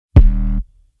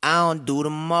I don't do the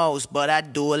most, but I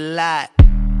do a lot.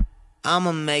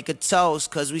 I'ma make a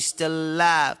toast, cause we still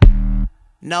alive.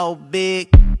 No big,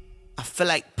 I feel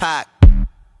like Pac.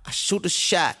 I shoot a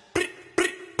shot.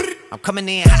 I'm coming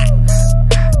in hot.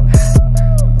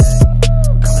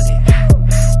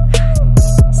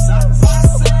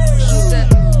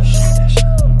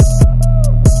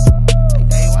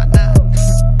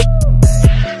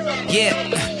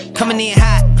 Yeah, coming in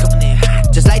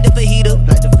hot, just like the fajita.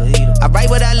 I write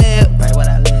what I live,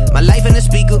 my life in the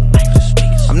speaker.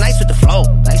 I'm nice with the flow,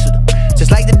 just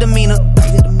like the demeanor.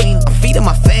 I'm feeding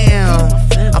my fam,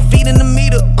 I'm feeding the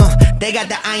meter. They got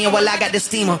the iron while I got the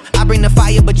steamer. I bring the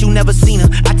fire, but you never seen her.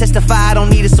 I testify, I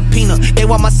don't need a subpoena. They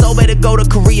want my soul, better go to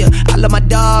Korea. I love my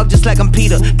dog just like I'm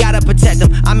Peter. Gotta protect him.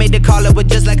 I made the call, it was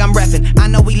just like I'm reppin'. I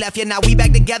know we left, yeah, now we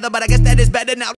back together, but I guess that is better now.